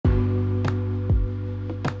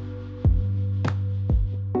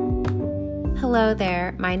Hello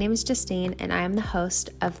there, my name is Justine and I am the host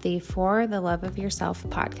of the For the Love of Yourself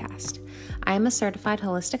podcast. I am a certified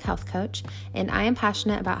holistic health coach and I am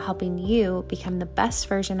passionate about helping you become the best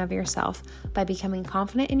version of yourself by becoming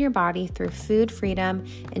confident in your body through food freedom,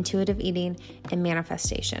 intuitive eating, and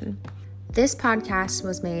manifestation. This podcast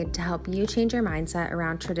was made to help you change your mindset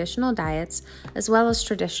around traditional diets as well as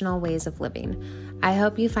traditional ways of living. I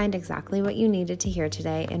hope you find exactly what you needed to hear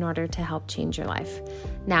today in order to help change your life.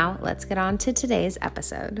 Now, let's get on to today's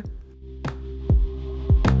episode.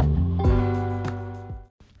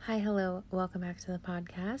 Hi, hello, welcome back to the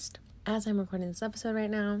podcast. As I'm recording this episode right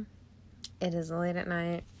now, it is late at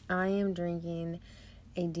night. I am drinking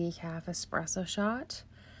a decaf espresso shot,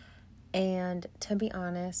 and to be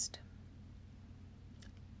honest,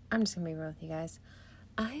 I'm just going to be real with you guys.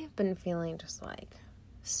 I have been feeling just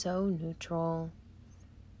so neutral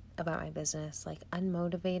about my business,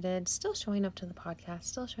 unmotivated, still showing up to the podcast,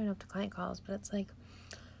 still showing up to client calls, but it's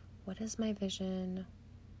what is my vision?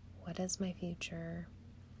 What is my future?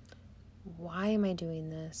 Why am I doing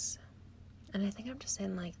this? And I think I'm just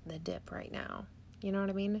in the dip right now. You know what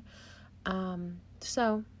I mean?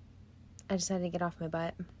 So I decided to get off my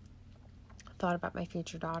butt. Thought about my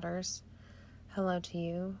future daughters. Hello to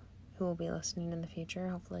you who will be listening in the future,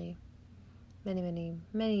 hopefully many, many,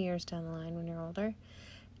 many years down the line when you're older.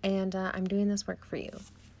 And I'm doing this work for you.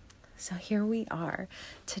 So here we are.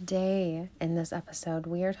 Today in this episode,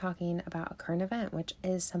 we are talking about a current event, which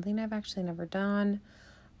is something I've actually never done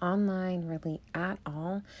online really at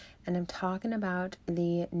all. And I'm talking about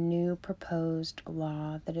the new proposed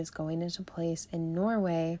law that is going into place in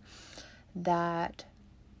Norway that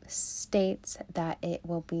states that it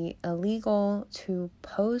will be illegal to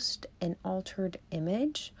post an altered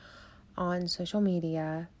image on social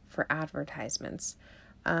media for advertisements.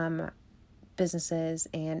 Businesses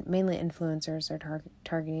and mainly influencers are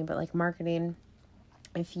targeting, but marketing.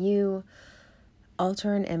 If you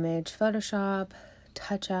alter an image, Photoshop,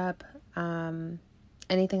 touch up,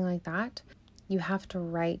 anything like that, you have to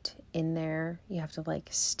write in there, you have to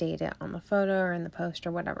state it on the photo or in the post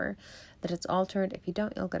or whatever, that it's altered. If you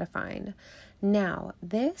don't, you'll get a fine. Now,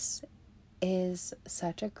 this is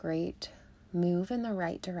such a great move in the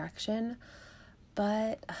right direction,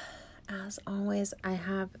 but as always, I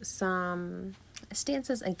have some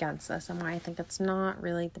stances against this and why I think it's not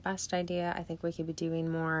really the best idea. I think we could be doing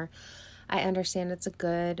more. I understand it's a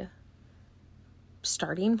good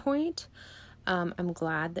starting point. I'm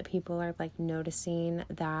glad that people are noticing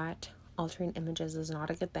that altering images is not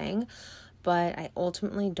a good thing, but I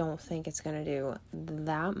ultimately don't think it's going to do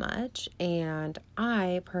that much. And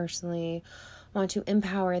I personally want to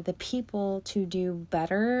empower the people to do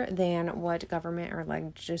better than what government or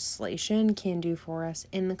legislation can do for us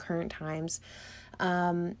in the current times.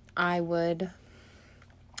 I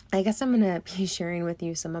guess I'm going to be sharing with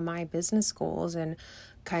you some of my business goals and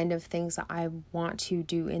kind of things that I want to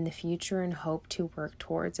do in the future and hope to work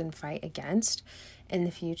towards and fight against in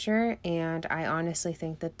the future. And I honestly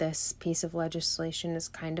think that this piece of legislation is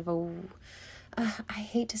kind of I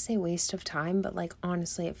hate to say waste of time, but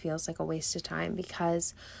honestly, it feels like a waste of time,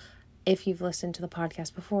 because if you've listened to the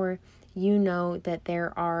podcast before, you know that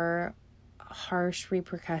there are harsh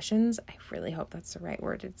repercussions. I really hope that's the right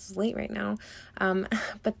word. It's late right now.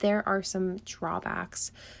 But there are some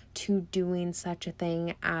drawbacks to doing such a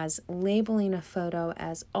thing as labeling a photo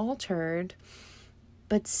as altered,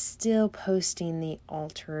 but still posting the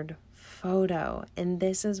altered photo. And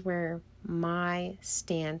this is where my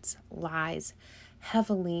stance lies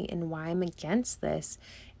heavily, and why I'm against this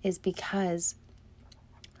is because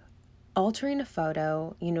altering a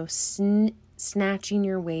photo, snatching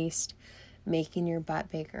your waist, making your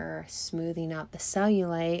butt bigger, smoothing out the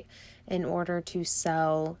cellulite in order to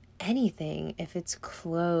sell anything, if it's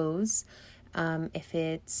clothes, if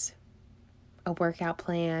it's a workout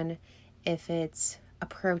plan, if it's a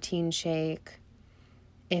protein shake,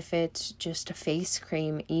 if it's just a face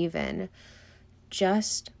cream even,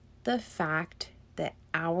 just the fact that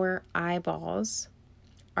our eyeballs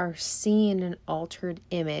are seeing an altered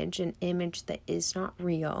image, an image that is not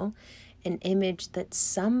real, an image that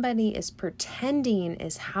somebody is pretending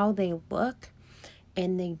is how they look,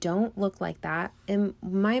 and they don't look like that. And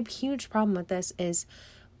my huge problem with this is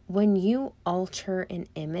when you alter an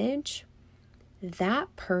image,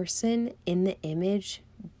 that person in the image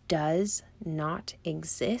does not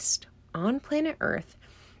exist on planet Earth,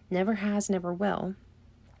 never has, never will.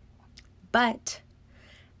 But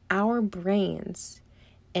our brains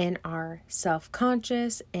and our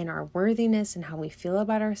self-conscious and our worthiness and how we feel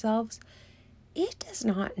about ourselves, it does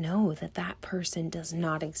not know that that person does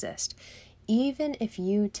not exist. Even if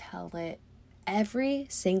you tell it every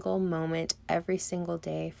single moment, every single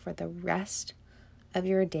day for the rest of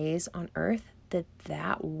your days on earth,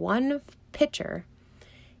 that one picture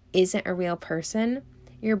isn't a real person,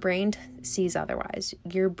 your brain sees otherwise.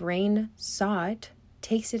 Your brain saw it,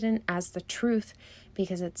 takes it in as the truth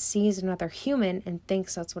because it sees another human and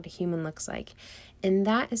thinks that's what a human looks like. And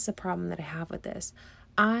that is the problem that I have with this.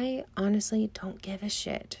 I honestly don't give a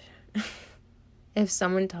shit if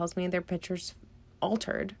someone tells me their picture's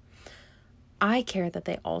altered. I care that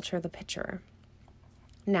they alter the picture.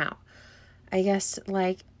 Now, I guess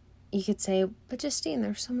you could say, but Justine,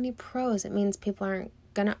 there's so many pros. It means people aren't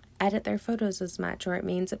going to edit their photos as much, or it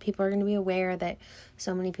means that people are going to be aware that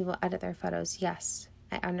so many people edit their photos. Yes,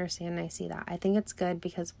 I understand and I see that. I think it's good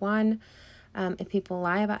because one, if people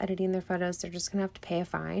lie about editing their photos, they're just going to have to pay a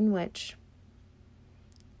fine, which,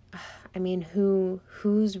 I mean,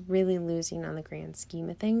 who's really losing on the grand scheme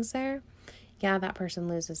of things there? Yeah, that person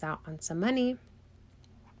loses out on some money,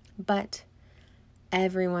 but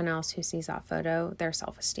everyone else who sees that photo, their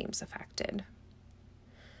self-esteem's affected.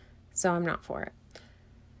 So I'm not for it.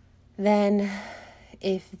 Then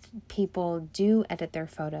if people do edit their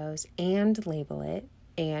photos and label it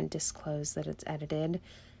and disclose that it's edited,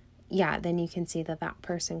 yeah, then you can see that that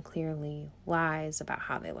person clearly lies about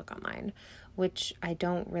how they look online, which I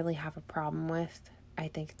don't really have a problem with. I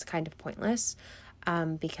think it's kind of pointless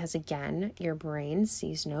because, again, your brain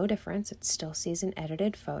sees no difference. It still sees an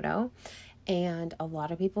edited photo. And a lot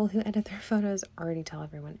of people who edit their photos already tell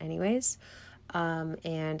everyone anyways.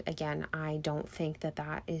 And again, I don't think that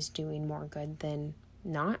that is doing more good than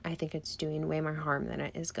not. I think it's doing way more harm than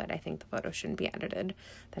it is good. I think the photo shouldn't be edited.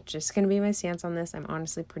 That's just going to be my stance on this. I'm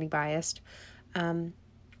honestly pretty biased.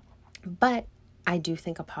 But I do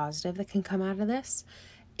think a positive that can come out of this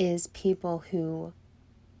is people who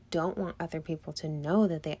don't want other people to know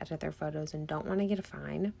that they edit their photos and don't want to get a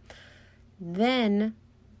fine. Then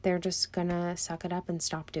they're just gonna suck it up and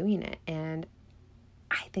stop doing it. And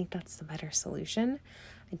I think that's the better solution.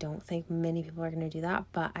 I don't think many people are going to do that,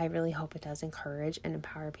 but I really hope it does encourage and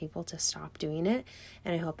empower people to stop doing it.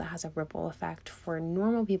 And I hope that has a ripple effect for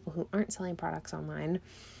normal people who aren't selling products online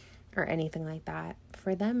or anything like that,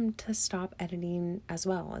 for them to stop editing as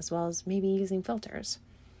well as maybe using filters.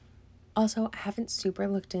 Also, I haven't super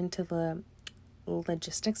looked into the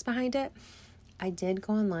logistics behind it. I did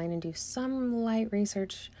go online and do some light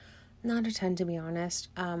research, not a ton to be honest,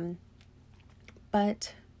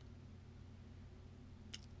 but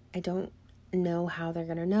I don't know how they're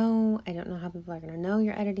going to know. I don't know how people are going to know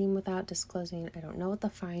you're editing without disclosing. I don't know what the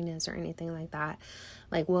fine is or anything like that.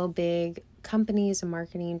 Like, will big companies and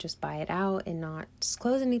marketing just buy it out and not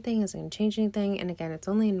disclose anything? Is it going to change anything? And again, it's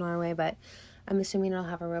only in Norway, but I'm assuming it'll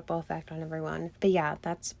have a ripple effect on everyone. But yeah,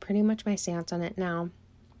 that's pretty much my stance on it. Now,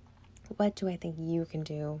 what do I think you can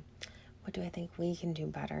do? What do I think we can do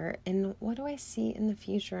better? And what do I see in the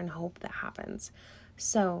future and hope that happens?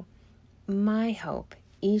 So my hope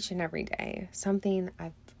each and every day, something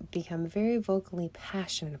I've become very vocally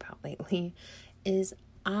passionate about lately, is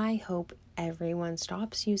I hope everyone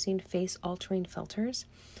stops using face altering filters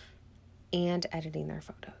and editing their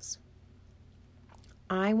photos.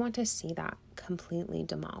 I want to see that completely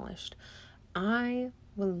demolished. I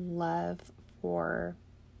would love for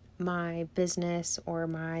my business or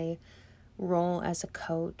my role as a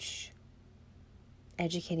coach,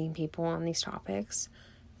 educating people on these topics,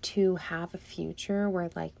 to have a future where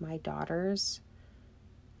like my daughters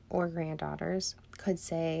or granddaughters could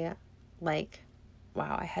say like,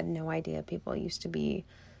 wow, I had no idea people used to be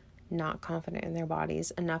not confident in their bodies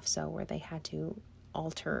enough so where they had to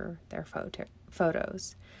alter their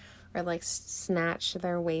photos or like snatch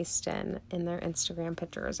their waist in their Instagram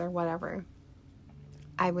pictures or whatever.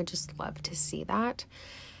 I would just love to see that.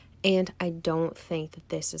 And I don't think that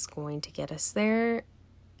this is going to get us there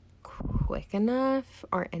quick enough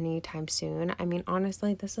or anytime soon. I mean,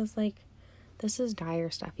 honestly, this is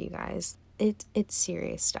dire stuff, you guys. It's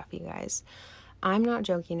serious stuff, you guys. I'm not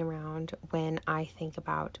joking around when I think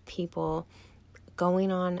about people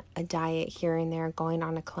going on a diet here and there, going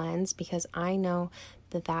on a cleanse, because I know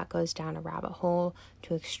that goes down a rabbit hole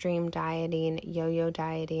to extreme dieting, yo-yo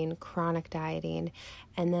dieting, chronic dieting,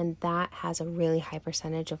 and then that has a really high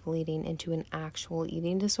percentage of leading into an actual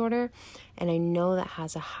eating disorder. And I know that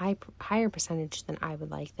has a higher percentage than I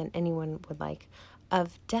would like, than anyone would like,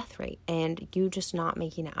 of death rate, and you just not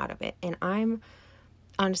making it out of it. And I'm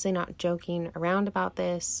honestly not joking around about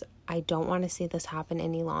this. I don't want to see this happen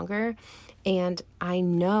any longer. And I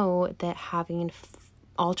know that having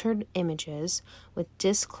altered images with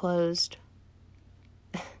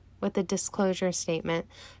with a disclosure statement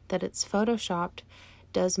that it's photoshopped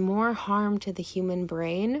does more harm to the human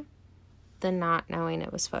brain than not knowing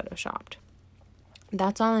it was photoshopped.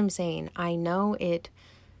 That's all I'm saying. I know it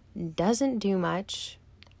doesn't do much.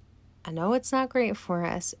 I know it's not great for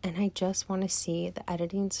us, and I just want to see the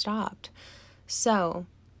editing stopped. So,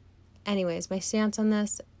 anyways, my stance on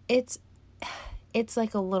this, it's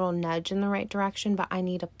like a little nudge in the right direction, but I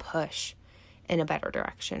need a push in a better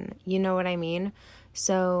direction. You know what I mean?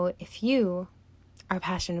 So if you are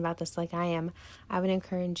passionate about this like I am, I would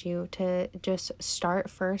encourage you to just start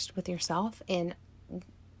first with yourself and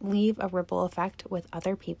leave a ripple effect with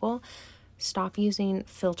other people. Stop using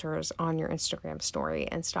filters on your Instagram story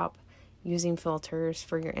and stop using filters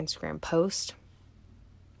for your Instagram post,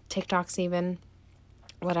 TikToks even,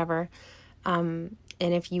 whatever. And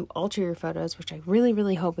if you alter your photos, which I really,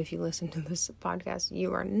 really hope if you listen to this podcast,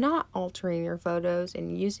 you are not altering your photos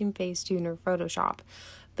and using Facetune or Photoshop.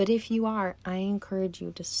 But if you are, I encourage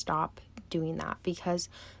you to stop doing that, because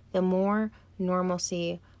the more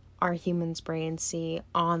normalcy our humans' brains see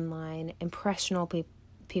online, impressionable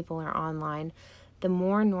people are online, the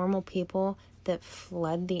more normal people that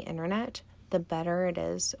flood the internet, the better it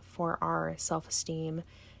is for our self-esteem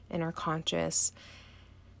and our conscious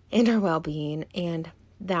and our well-being. And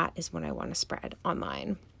that is what I want to spread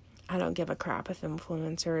online. I don't give a crap if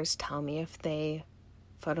influencers tell me if they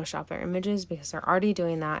Photoshop their images, because they're already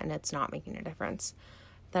doing that and it's not making a difference.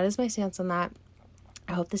 That is my stance on that.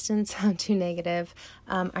 I hope this didn't sound too negative.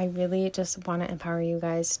 I really just want to empower you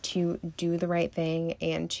guys to do the right thing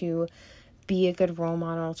and to be a good role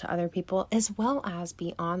model to other people, as well as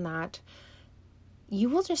beyond that, you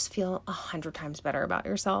will just feel 100 times better about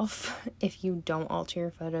yourself if you don't alter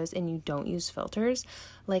your photos and you don't use filters.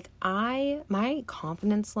 Like my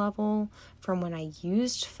confidence level from when I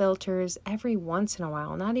used filters every once in a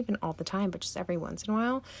while, not even all the time, but just every once in a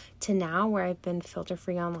while, to now where I've been filter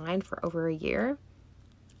free online for over a year.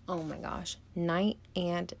 Oh my gosh, night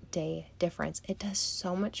and day difference. It does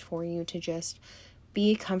so much for you to just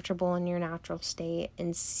be comfortable in your natural state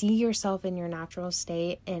and see yourself in your natural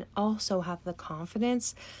state, and also have the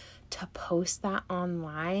confidence to post that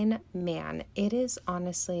online. Man, it is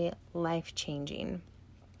honestly life-changing.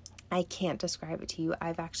 I can't describe it to you.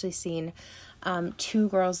 I've actually seen 2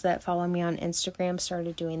 girls that follow me on Instagram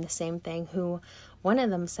started doing the same thing, who one of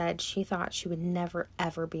them said she thought she would never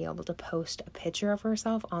ever be able to post a picture of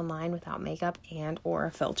herself online without makeup and or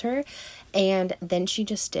a filter. And then she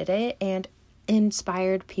just did it and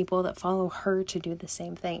inspired people that follow her to do the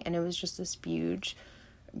same thing. And it was just this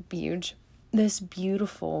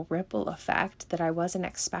beautiful ripple effect that I wasn't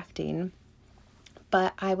expecting.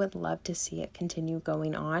 But I would love to see it continue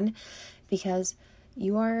going on, because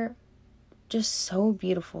you are just so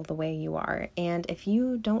beautiful the way you are. And if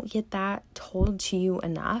you don't get that told to you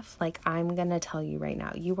enough, like I'm gonna tell you right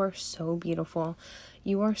now, you are so beautiful.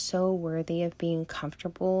 You are so worthy of being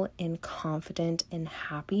comfortable and confident and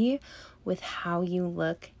happy with how you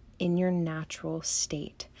look in your natural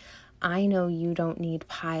state. I know you don't need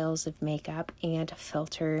piles of makeup and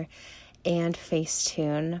filter and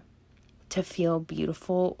Facetune to feel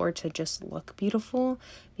beautiful or to just look beautiful,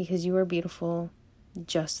 because you are beautiful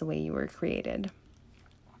just the way you were created.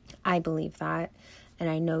 I believe that, and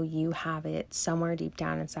I know you have it somewhere deep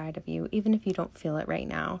down inside of you, even if you don't feel it right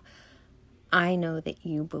now. I know that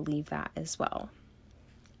you believe that as well.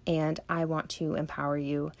 And I want to empower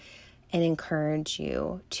you and encourage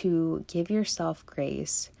you to give yourself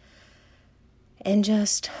grace and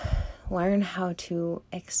just learn how to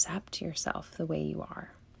accept yourself the way you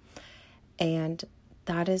are. And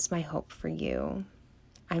that is my hope for you.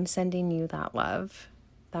 I'm sending you that love.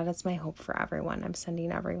 That is my hope for everyone. I'm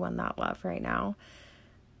sending everyone that love right now.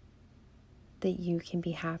 That you can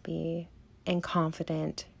be happy and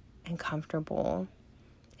confident and comfortable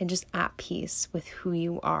and just at peace with who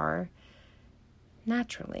you are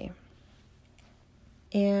naturally.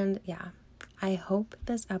 And yeah, I hope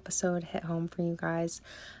this episode hit home for you guys.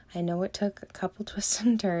 I know it took a couple twists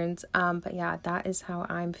and turns, but yeah, that is how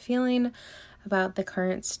I'm feeling about the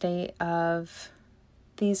current state of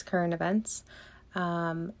these current events.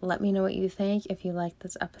 Let me know what you think. If you like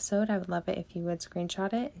this episode, I would love it if you would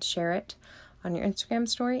screenshot it and share it on your Instagram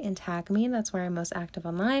story and tag me. That's where I'm most active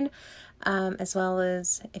online. As well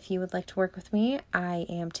as if you would like to work with me, I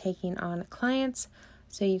am taking on clients.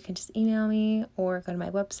 So you can just email me or go to my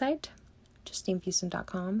website,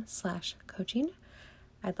 justinefuson.com/coaching.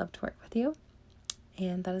 I'd love to work with you.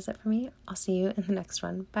 And that is it for me. I'll see you in the next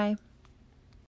one. Bye.